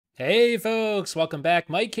Hey folks, welcome back.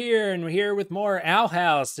 Mike here, and we're here with more Owl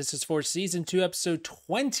House. This is for Season 2, Episode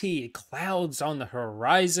 20, Clouds on the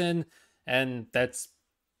Horizon. And that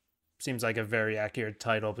seems like a very accurate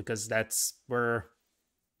title because we're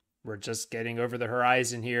just getting over the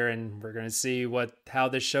horizon here, and we're going to see how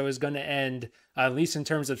this show is going to end, at least in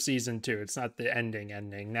terms of Season 2. It's not the ending.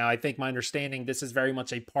 Now, I think my understanding, this is very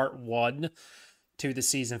much a part 1 to the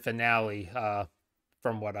season finale,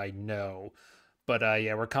 from what I know. But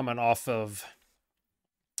yeah, we're coming off of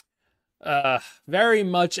very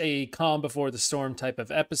much a calm before the storm type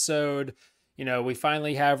of episode. You know, we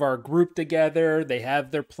finally have our group together. They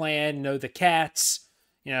have their plan. You know, the cats,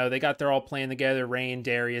 you know, they got their all plan together. Rain,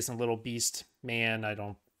 Darius, and Little Beast Man. I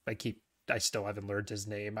still haven't learned his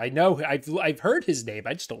name. I know I've heard his name.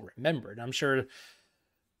 I just don't remember it. I'm sure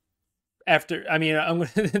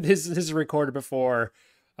this is recorded before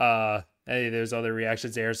there's other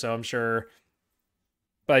reactions there, so I'm sure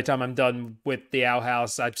by the time I'm done with the Owl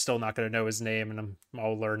House, I'm still not going to know his name, and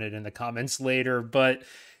I'll learn it in the comments later. But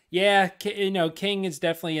yeah, you know, King is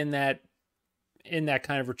definitely in that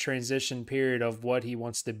kind of a transition period of what he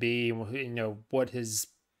wants to be, you know, what his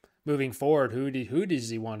moving forward, who does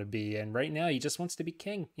he want to be? And right now, he just wants to be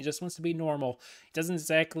king. He just wants to be normal. He doesn't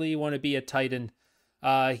exactly want to be a titan.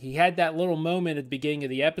 He had that little moment at the beginning of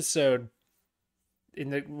the episode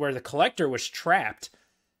where the collector was trapped.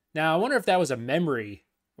 Now, I wonder if that was a memory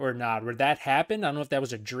or not. Would that happen? I don't know if that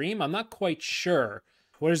was a dream. I'm not quite sure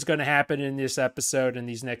what is going to happen in this episode and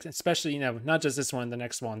these next, especially, you know, not just this one, the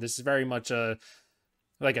next one. This is very much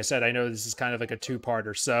like I said, I know this is kind of like a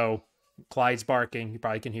two-parter. So Clyde's barking. You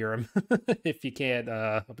probably can hear him. If you can't,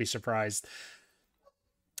 I'll be surprised.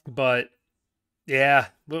 But yeah,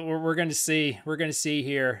 we're going to see. We're going to see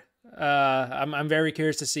here. I'm very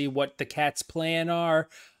curious to see what the cat's plan are.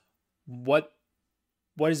 What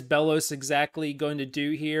is Bellows exactly going to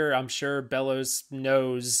do here? I'm sure Bellows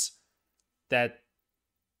knows that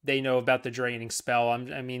they know about the draining spell.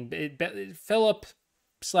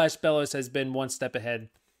 Philip/Bellows has been one step ahead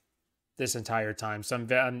this entire time. So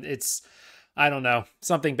I don't know.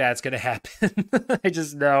 Something bad's going to happen. I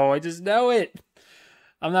just know it.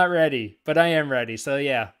 I'm not ready, but I am ready. So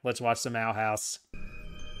yeah, let's watch some Owl House.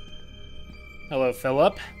 Hello,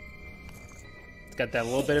 Philip. It's got that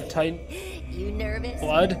little bit of tight You nervous?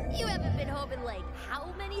 blood. You haven't been home in like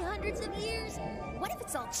how many hundreds of years? What if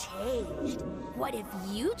it's all changed? What if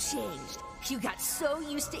you changed? You got so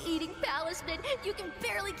used to eating palisman, you can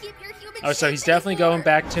barely keep your human Oh, so shape he's definitely anymore. going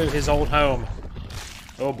back to his old home.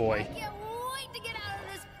 Oh boy. I can't wait to get out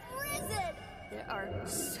of this prison. There are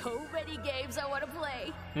so many games I want to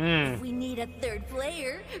play. If we need a third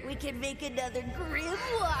player, we can make another Grim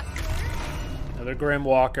Walker. Another Grim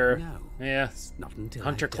Walker. No, Yeah. not until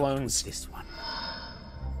Hunter I've dealt clones. with this one.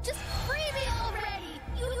 Just free me already.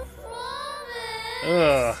 You promised.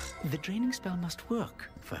 Ugh. The draining spell must work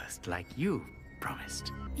first, like you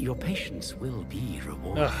promised. Your patience will be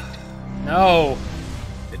rewarded. Ugh. No.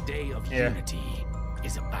 The day of unity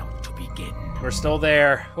is about to begin. We're still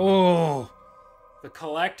there. Oh. The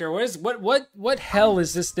collector. What hell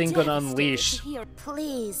is this thing gonna unleash?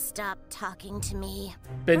 Please stop talking to me.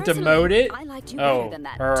 Been demoted? I liked you Oh, better than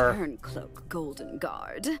that her. turncloak golden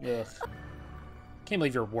guard. Ugh. Can't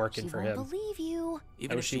believe you're working She for won't him. believe you.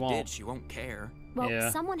 Even Oh, if she she won't. did, she won't care. Well, Yeah.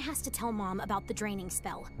 someone has to tell Mom about the draining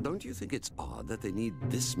spell. Don't you think it's odd that they need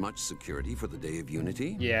this much security for the Day of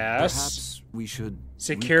Unity? Yes. Perhaps we should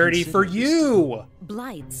Security for reconsider this. you.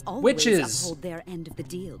 Blights always Witches. uphold their end of the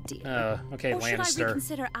deal, dear. Okay, or should I Lannister.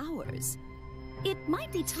 reconsider ours? It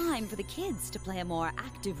might be time for the kids to play a more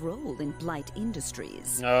active role in Blight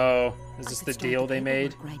Industries. Oh, is I this could the start deal they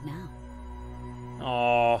made? paperwork right now.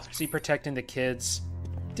 Oh, is he protecting the kids?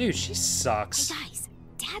 Dude, she sucks. Hey guys,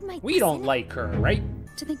 Dad might We don't listen. like her, right?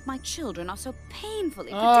 To think my children are so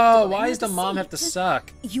painfully Oh, predictable why and does the mom have to deceived.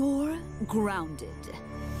 suck? You're grounded.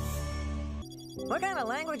 What kind of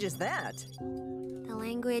language is that? The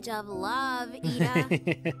language of love, Ida.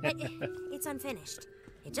 It's unfinished.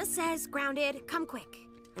 It just says grounded, come quick.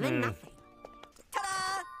 And then nothing.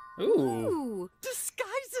 Ta-da! Ooh.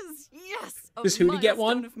 Disguises, yes. Does Hootie get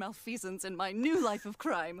one? Of malfeasance in my new life of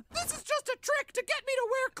crime. This is just a trick to get me to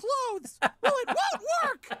wear clothes. Well, it won't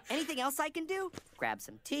work. Anything else I can do? Grab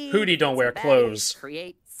some tea. Hootie don't some wear bags, clothes.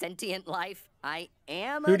 Create sentient life. I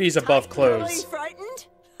am. Hootie's a above tiny clothes. Really frightened?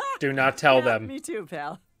 Do not tell Yeah, them. Me too,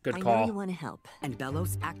 pal. Good I know call. you want to help. And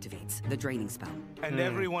Bellows activates the draining spell. And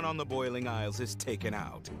everyone on the Boiling Isles is taken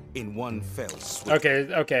out in one fell swoop.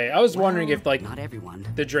 Okay. I was wondering if, like, Not everyone.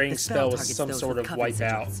 the draining The spell was targets some those sort with of coven wipe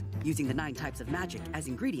out. sigils, using the 9 types of magic as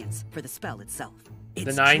ingredients for the spell itself.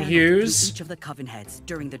 It's 9 channeled hues? through each of the coven heads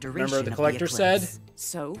during the duration Remember the of collector said? eclipse.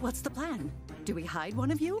 So, what's the plan? Do we hide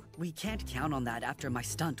one of you? We can't count on that after my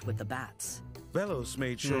stunt with the bats. Bellows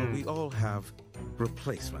made sure we all have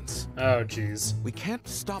replacements. Oh, jeez. We can't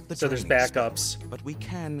stop the So there's draining spell, backups. but we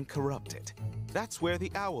can corrupt it. That's where the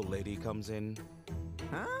owl lady comes in.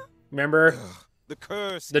 Remember The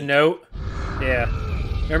curse. the note? Yeah.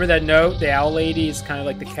 Remember that note? The owl lady is kind of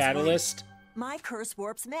like the catalyst. My curse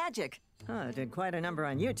warps magic. I did quite a number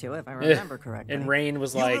on you two, if I remember correctly. And Rain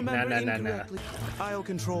was You like, nah, remember nah, nah, nah. incorrectly. I'll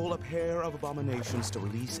control a pair of abominations to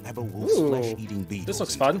release Everwolf's Ooh, flesh-eating beetles this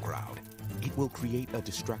looks into fun. the crowd. It will create a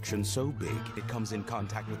distraction so big it comes in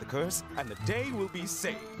contact with the curse, and the day will be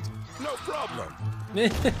saved. No problem.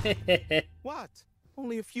 What?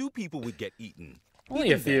 Only a few people would get eaten. Only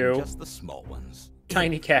Even a few. then, just the small ones.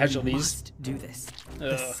 Tiny We casualties. must do this.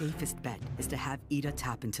 The Ugh. safest bet is to have Ida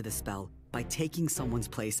tap into the spell by taking someone's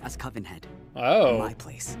place as Coven Head. Oh. My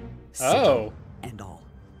place. Oh. Sigil and all.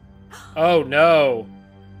 Oh, no.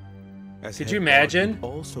 As Could head you guard, imagine? we'd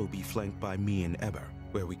also be flanked by me and Eber,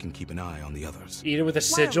 where we can keep an eye on the others. Eat it with a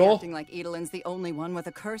Why are we sigil? acting like Edelin's the only one with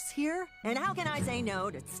a curse here? And how can I say no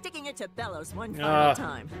to sticking it to Bellows one Ah, final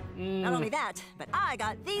time? Not only that, but I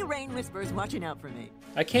got the Rain Whispers watching out for me.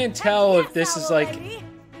 I can't tell if Yes, this is owl like, lady.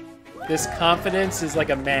 this confidence is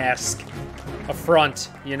like a mask, a front,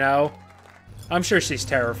 you know? I'm sure she's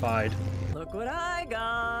terrified. Look what I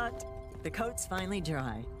got. The coat's finally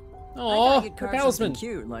dry. I Aw, thought you'd her carve something talisman.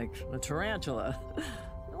 cute, like a tarantula.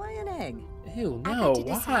 Why an egg? Ew, I no, got to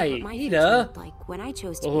decide why? what my future Ida? looked like when I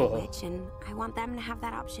chose to be a Ugh. witch, and I want them to have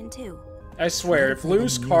that option too. I swear, if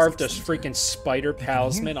Lou's carved a freaking spider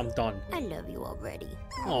talisman, I'm done. I love you already.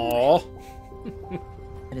 Aw.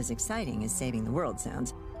 But as exciting as saving the world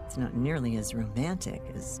sounds, it's not nearly as romantic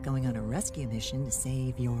as going on a rescue mission to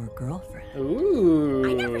save your girlfriend. Ooh.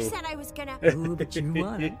 I never said I was gonna. Ooh, but you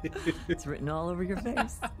want it. It's written all over your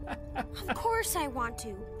face. Of course I want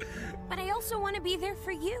to. But I also want to be there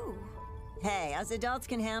for you. Hey, us adults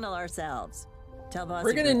can handle ourselves. Tell boss. We're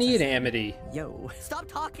he gonna gets need us. Amity. Yo. Stop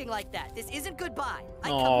talking like that. This isn't goodbye. I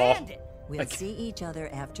Aw. command it. We'll see each other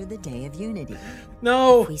after the Day of Unity.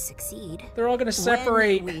 No, If we succeed. they're all gonna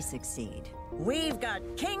separate. When we succeed. We've got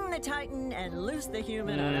King the Titan and Loose the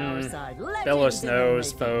Human on our side. Phyllis Legends in the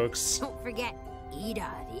knows, making. folks. Don't forget Ida,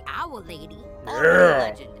 the owl lady. Already Yeah. a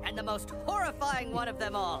legend, and the most horrifying one of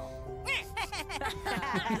them all.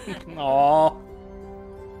 Aw.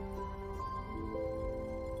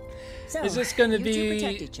 So, Is this gonna you two be-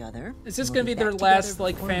 protect each other. Is this We'll gonna be their back last, together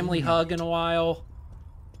like, before family we know hug it. in a while?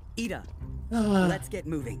 Ida, let's get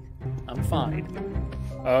moving. I'm fine.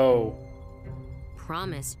 Oh.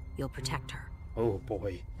 Promise you'll protect her. Oh,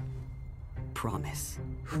 boy. Promise.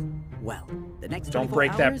 Well, the next Don't 24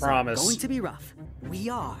 break that hours are promise. going to be rough. We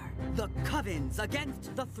are the Covens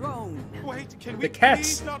against the throne. Wait, can we The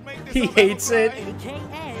cats. please not make this He a hates level it. cry?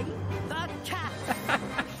 AKA the cat.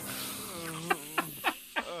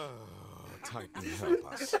 Titan,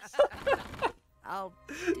 help us. I'll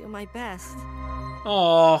do my best.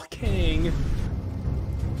 Oh, King.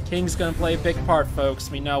 King's gonna play a big part,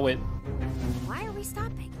 folks. We know it. Why are we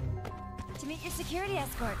stopping? To meet your security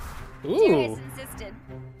escort. Ooh. Insisted.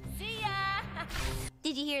 See ya!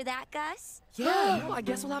 Did you hear that, Gus? Yeah, no, I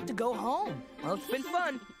guess we'll have to go home. Well, it's been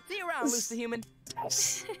fun. See you around, Loose the Human.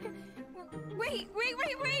 Wait.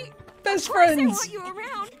 Best Of course I friends. want you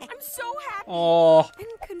around. I'm so happy. Oh,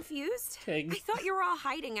 I'm confused. King. I thought you were all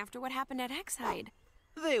hiding after what happened at Hexhide.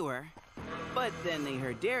 They were. But then they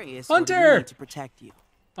heard Darius Hunter! ordered me to protect you.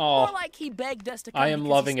 Oh. More like he begged us to come I am because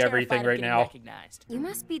loving he's everything terrified of right getting now. recognized. You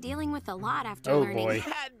must be dealing with a lot after Oh, learning. boy.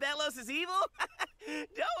 That Bellows is evil? Don't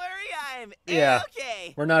worry, I'm Yeah.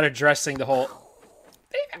 okay. We're not addressing the whole.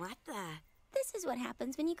 What the? This is what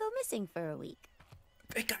happens when you go missing for a week.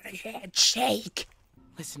 They got a handshake.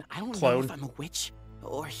 Listen, I don't know Clone. if I'm a witch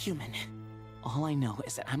or human. All I know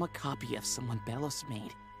is that I'm a copy of someone Bellows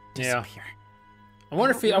made Yeah. disappear. I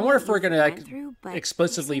wonder if we're gonna like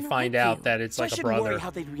explicitly seem to find like out you. that it's So I like a shouldn't worry brother how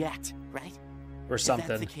they'd react, right? or If that's the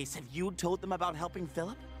something. case, have you told them about helping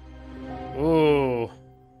Philip? Ooh,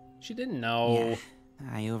 she didn't know. Yeah,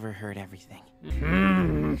 I overheard everything.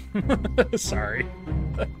 Sorry.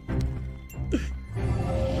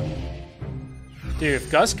 Dude,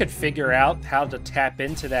 if Gus could figure out how to tap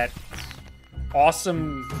into that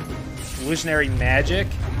awesome illusionary magic.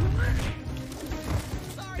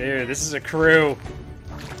 Dude, this is a crew.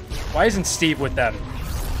 Why isn't Steve with them?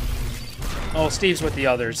 Oh, Steve's with the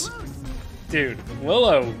others. Dude,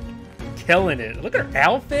 Willow killing it. Look at her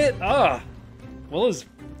outfit. Ugh. Willow's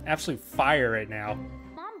absolute fire right now.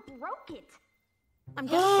 Mom broke it. I'm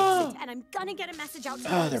gonna fix it, and I'm gonna get a message out to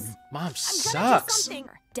Oh, their Luz. mom I'm gonna do sucks. something.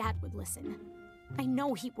 Dad would listen. I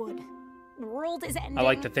know he would. The world is ending. I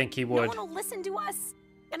like to think he would. No one will listen to us.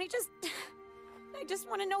 And I just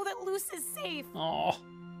want to know that Luz is safe. Oh,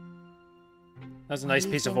 that's a nice What do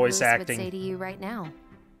you piece of think voice Luz acting. would say to you right now?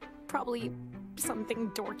 Probably something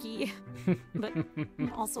dorky, but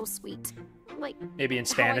also sweet. Like Maybe in how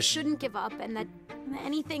I Spanish. shouldn't give up and that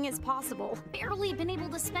anything is possible. Barely been able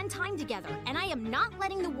to spend time together, and I am not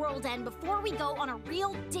letting the world end before we go on a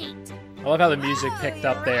real date. I love how the music picked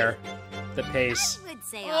up there. The pace. I would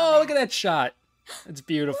say Oh, look at that shot. It's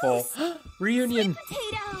beautiful. Reunion.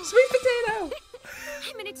 Potato! Sweet potato.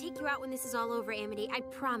 I'm gonna take you out when this is all over, Amity. I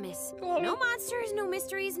promise. No monsters, no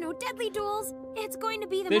mysteries, no deadly duels. It's going to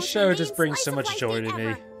be the This most show humane just brings so slice of much life joy date to me.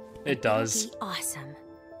 ever. It does. It'll be awesome.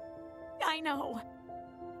 I know.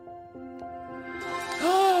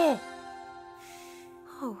 Oh,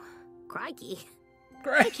 Oh, crikey. I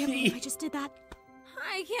great. can't believe I just did that.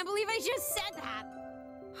 I can't believe I just said that.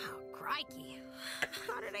 Oh, crikey.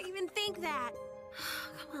 How did I even think that?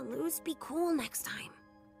 Come on, Luz, be cool next time.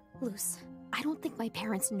 Luz, I don't think my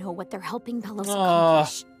parents know what they're helping Bellows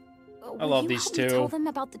accomplish. I love these Will you help me two. tell them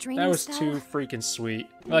about the draining That was spell? too freaking sweet.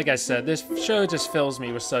 Like I said, this show just fills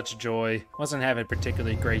me with such joy. Wasn't having a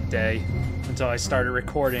particularly great day until I started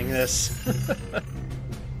recording this.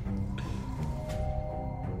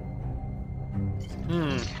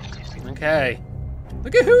 Okay.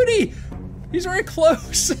 Look at Hootie! He's very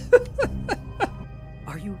close.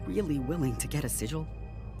 Are you really willing to get a sigil?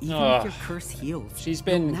 Even Ugh. if your curse heals, She's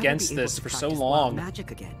been you'll never against be able this to for so practice wild long.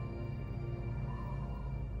 magic again.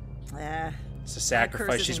 It's a that sacrifice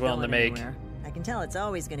curse she's isn't willing to going make. anywhere. I can tell it's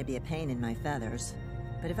always going to be a pain in my feathers.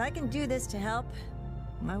 But if I can do this to help,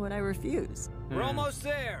 why would I refuse? We're almost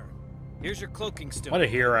there. Here's your cloaking stone. What a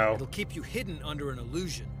hero. It'll keep you hidden under an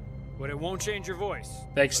illusion, but it won't change your voice.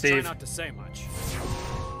 Thanks, So try Steve. not to say much.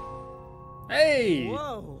 Hey!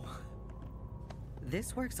 Whoa.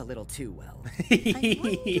 This works a little too well.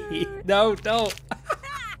 No, don't.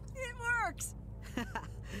 It works.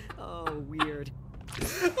 Oh, weird.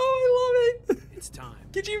 Oh, I love it. It's time.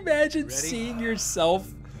 Could you imagine Ready? seeing yourself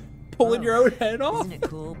pulling your own head off? Isn't it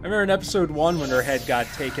cool? I remember in episode 1 when her head got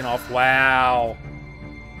taken off. Wow.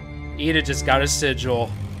 Ida just got a sigil.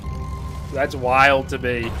 That's wild to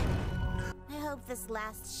me. I hope this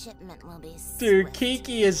last shipment will be Dude, swift.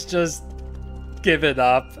 Kiki is just giving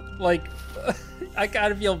up. Like, I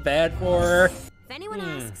gotta feel bad for her. If anyone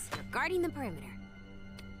asks, we're guarding the perimeter.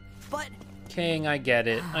 But King, I get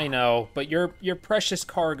it. I know. But your precious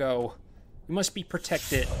cargo. You must be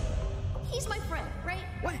protected. He's my friend, right?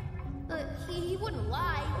 what? He wouldn't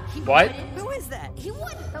lie. He What? wouldn't. Who is that? He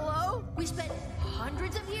wouldn't. Hello? We spent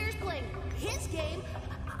hundreds of years playing his game.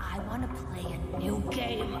 I want to play a new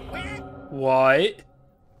game. What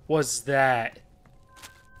was that?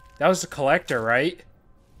 That was the collector, right?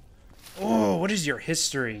 Oh, what is your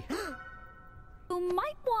history? You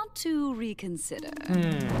might want to reconsider.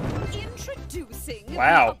 Introducing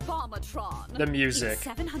Wow. the Abomatron. The music. It's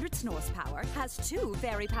 700 horsepower, has 2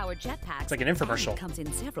 very powered jetpacks. It's like an infomercial. And comes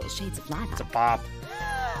in several shades of lilac. It's a bop.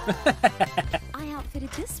 I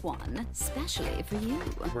outfitted this one specially for you.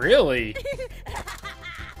 Really?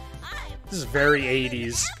 This is very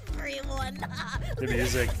 80s. Everyone. The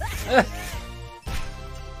music.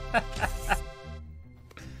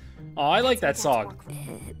 Oh, I like that song.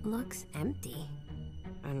 It looks empty.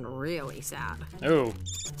 And really sad. Oh.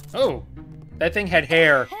 Oh. That thing had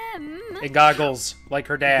hair and goggles like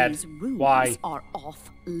her dad. These rooms Why? are off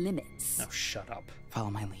limits. Oh, shut up. Follow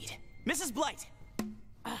my lead. Mrs. Blight!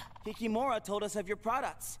 Hikimura told us of your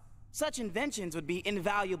products. Such inventions would be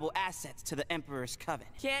invaluable assets to the Emperor's Coven.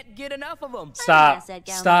 Can't get enough of them. Stop.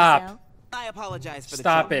 Stop. I apologize for the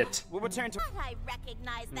Stop trouble. it. We'll return to... I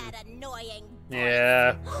recognize that annoying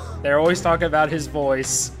Yeah. They're always talking about his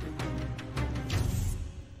voice.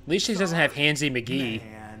 At least she doesn't have Hansy McGee.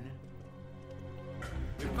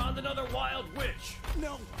 We found another wild witch.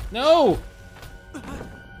 No!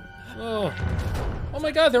 Oh. Oh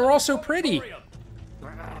my god, they're all so pretty.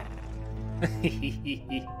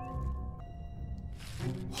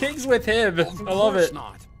 King's with him. I love it.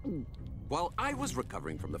 Not. While I was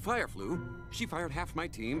recovering from the fire flu, she fired half my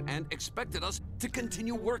team and expected us to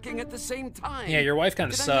continue working at the same time. Yeah, your wife kind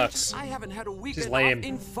of Did I mention sucks. I haven't had a She's weekend lame. off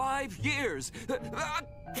in 5 years.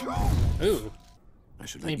 Ooh. I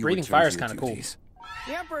should I mean, let you breathing return fire to is your kind of cool. duties.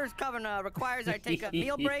 The Emperor's Coven requires I take a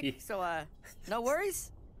meal break, so, no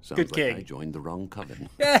worries? Sounds Good like king. I joined the wrong coven.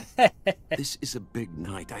 This is a big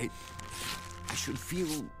night. I should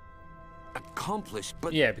feel accomplished,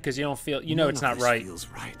 but Yeah, because you don't feel, you know it's none not of this right. feels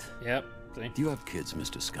right. Yep. See? Do you have kids,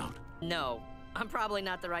 Mr. Scout? No, I'm probably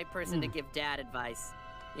not the right person to give Dad advice.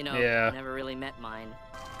 You know, Yeah. never really met mine.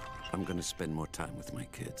 I'm gonna spend more time with my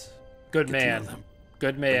kids. Good Get to know man. them.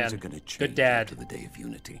 Good man. Things are gonna change Good dad. after the Day of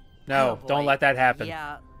Unity. No, Oh, don't boy. let that happen.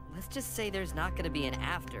 Yeah, let's just say there's not gonna be an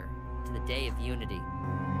after to the Day of Unity.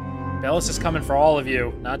 Bellis is coming for all of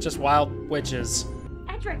you, not just wild witches.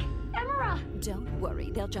 Edric, Emera! Don't worry,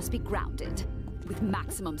 they'll just be grounded. With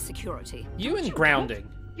maximum security. You and grounding.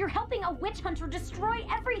 You're helping a witch hunter destroy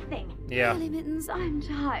everything. Yeah. Really, Mittens, I'm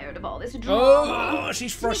tired of all this drama. Oh,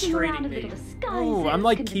 she's Sneaking around frustrating in me. little disguises, Ooh, I'm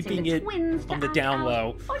like convincing keeping the it twins to on the act down out.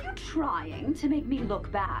 low. Are you trying to make me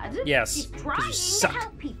look bad? Yes, She's 'cause trying you suck. to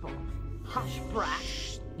help people. Hush,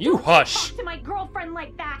 brat. You hush. Talk to my girlfriend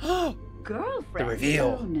like that. Girlfriend? The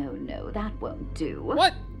reveal. Oh, no, that won't do.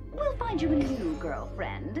 What? We'll find you a new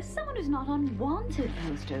girlfriend. Someone who's not on wanted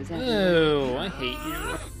posters everywhere. Oh, I hate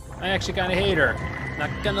you. I actually kind of hate her. Not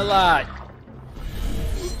gonna lie.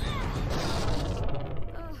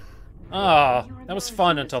 Oh, that was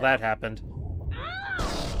fun until that happened.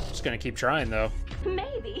 Just gonna keep trying though.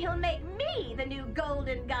 Maybe he'll make me the new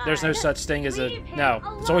golden god. There's no such thing as a no.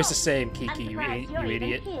 It's always the same, Kiki. I'm You surprised you're even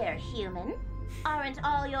idiot. here, human. Aren't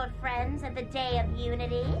all your friends at the Day of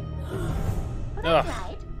Unity? Ugh.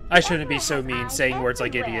 I shouldn't be so mean saying words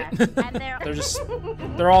like idiot.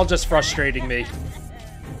 They're all just frustrating me.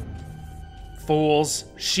 Fools.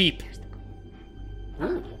 Sheep.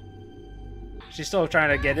 Ooh. She's still trying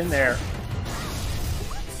to get in there.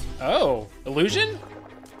 Oh, illusion?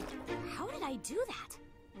 How did I do that?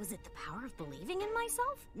 Was it the power of believing in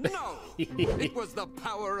myself? No! It was the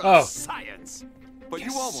power of Oh. science! But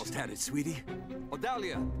you almost had it, sweetie.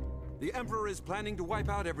 Odalia, the Emperor is planning to wipe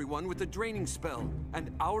out everyone with the draining spell,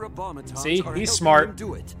 and our abomatons See, are he's helping smart. him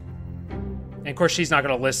do it. And of course, she's not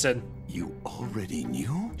gonna listen. You already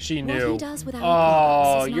knew? She What knew. he does with our Oh,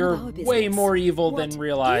 products is none you're of our way business. more evil What than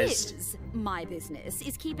realized. is my business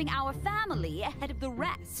is keeping our family ahead of the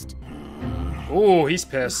rest. Ooh, he's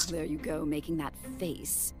pissed. There you go, making that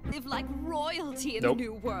face. Live like royalty in Nope. the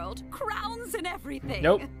new world. Crowns and everything.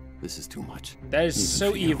 Nope. This is too much. That is Even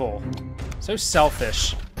so for you. evil. So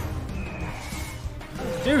selfish.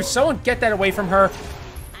 Dude, someone get that away from her.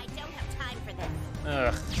 I don't have time for this.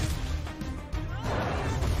 Ugh.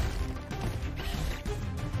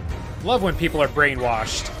 Love when people are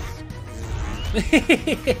brainwashed.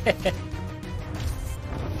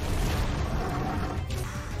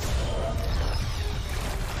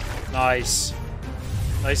 Nice.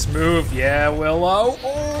 Nice move. Yeah, Willow.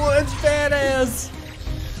 Oh, that's badass.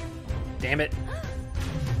 Damn it.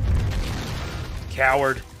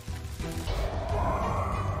 Coward.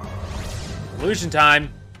 Illusion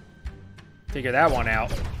time. Figure that one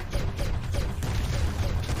out.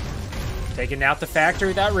 Taking out the factory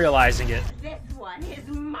without realizing it. This one is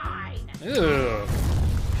mine. Ooh.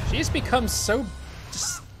 She's become so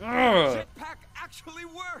just. Ugh. Jetpack actually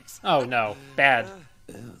works! Oh no, bad.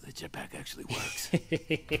 The jetpack actually works.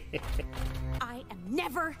 I am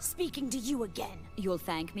never speaking to you again. You'll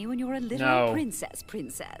thank me when you're a little No. princess.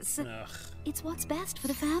 Ugh. It's what's best for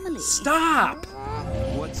the family. Stop!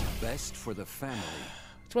 What's best for the family?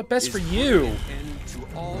 It's what's best is for putting you. an end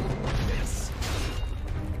to all this.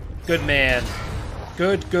 Good man.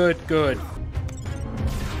 Good.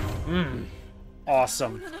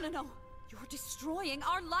 Awesome. No. You're destroying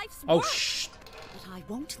our life's Oh, work. shh. But I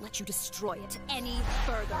won't let you destroy it any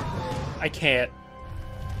further. I can't.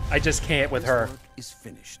 I just can't with her. This work is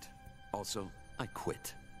finished. Also, I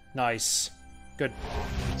quit. Nice. Good.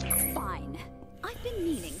 Fine. I've been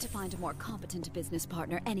meaning to find a more competent business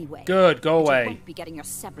partner anyway. Good, go But away. You won't be getting your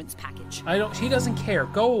severance package. I don't. He doesn't care.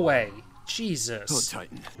 Go away. Jesus. Oh,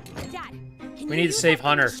 Titan. Dad, can We you need to use save that thing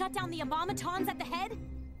Hunter. Shut down the abomatons at the head?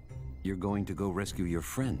 You're going to go rescue your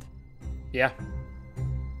friend. Yeah.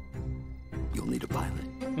 You'll need a pilot.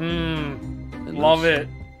 And Love Lucia, it.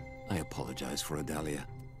 I apologize for Adalia.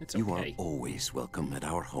 It's You okay. are always welcome at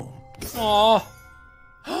our home. Aw.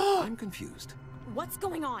 I'm confused. What's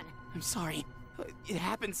going on? I'm sorry. It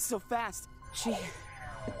happened so fast. She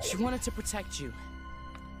wanted to protect you.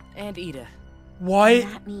 And Ida. What?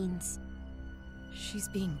 That means she's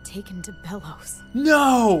being taken to Bellows.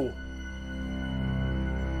 No!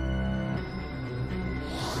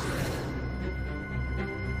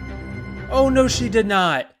 Oh no, she did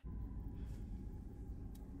not.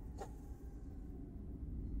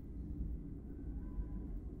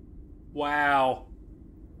 Wow.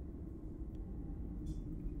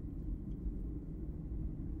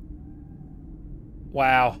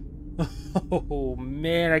 Wow. Oh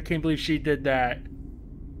man, I can't believe she did that.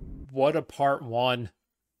 What a part one.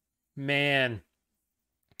 Man.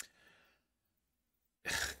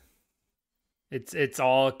 It's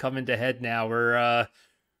all coming to head now. We're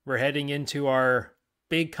heading into our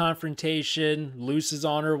big confrontation. Luce is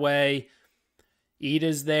on her way.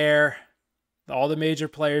 Ida's there. All the major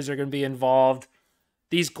players are going to be involved.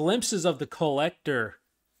 These glimpses of the Collector,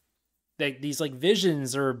 these like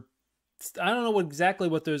visions, or I don't know exactly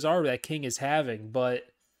what those are that King is having, but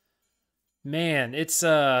man, it's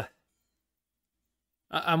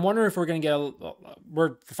I'm wondering if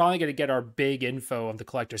we're finally going to get our big info on the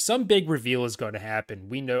Collector. Some big reveal is going to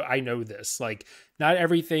happen. I know this. Like, not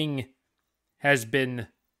everything has been.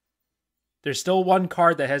 There's still one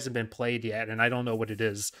card that hasn't been played yet, and I don't know what it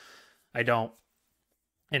is. I don't,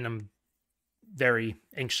 and I'm very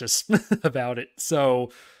anxious about it.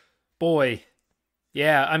 So, boy,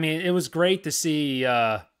 yeah. I mean, it was great to see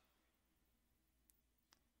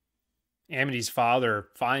Amity's father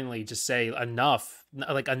finally just say enough.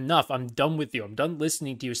 Like, enough. I'm done with you. I'm done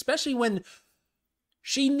listening to you. Especially when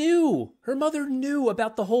she knew. Her mother knew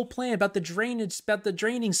about the whole plan, about the drainage, about the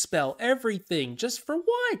draining spell, everything. Just for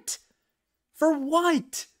what? For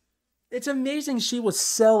what? It's amazing she would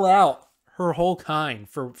sell out her whole kind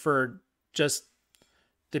for just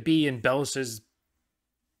to be in Bellus's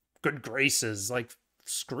good graces. Like,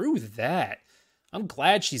 screw that. I'm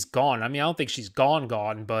glad she's gone. I mean, I don't think she's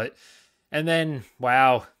gone, but... And then,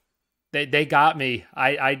 wow, they got me.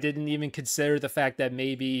 I didn't even consider the fact that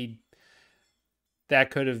maybe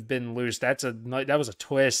that could have been Luce. That was a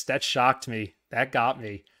twist. That shocked me. That got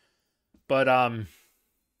me. But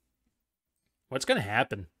what's gonna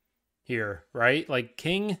happen here, right? Like,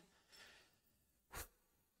 King.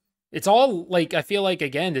 It's all like, I feel like,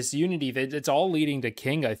 again, this unity, it's all leading to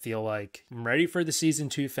King. I feel like I'm ready for the season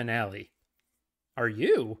 2 finale. Are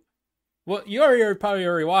you? Well, you probably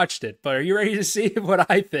already watched it, but are you ready to see what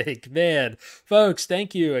I think? Man, folks,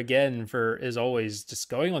 thank you again for, as always, just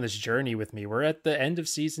going on this journey with me. We're at the end of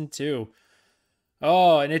season 2.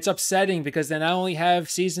 Oh, and it's upsetting because then I only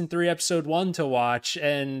have season 3, episode 1 to watch,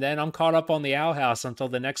 and then I'm caught up on the Owl House until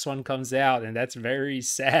the next one comes out, and that's very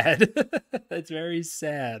sad. That's very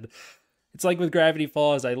sad. It's like with Gravity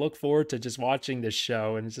Falls. I look forward to just watching this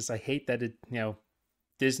show, and it's just, I hate that it,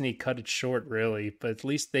 Disney cut it short, really, but at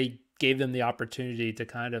least they gave them the opportunity to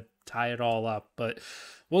kind of tie it all up. But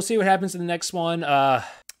we'll see what happens in the next one.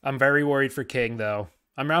 I'm very worried for King, though.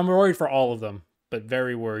 I'm worried for all of them, but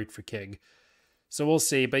very worried for King. So we'll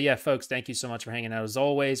see. But yeah, folks, thank you so much for hanging out as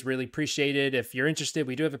always. Really appreciate it. If you're interested,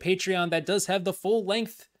 we do have a Patreon that does have the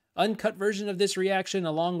full-length, uncut version of this reaction,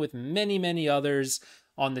 along with many, many others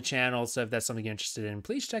on the channel. So if that's something you're interested in,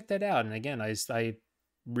 please check that out. And again, I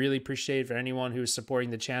really appreciate it for anyone who's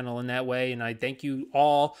supporting the channel in that way. And I thank you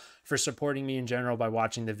all for supporting me in general by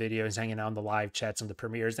watching the videos, hanging out in the live chats and the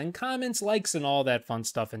premieres and comments, likes, and all that fun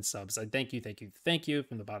stuff, and subs. I thank you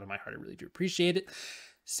from the bottom of my heart. I really do appreciate it.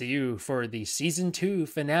 See you for the season 2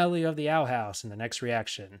 finale of the Owl House in the next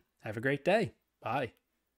reaction. Have a great day. Bye.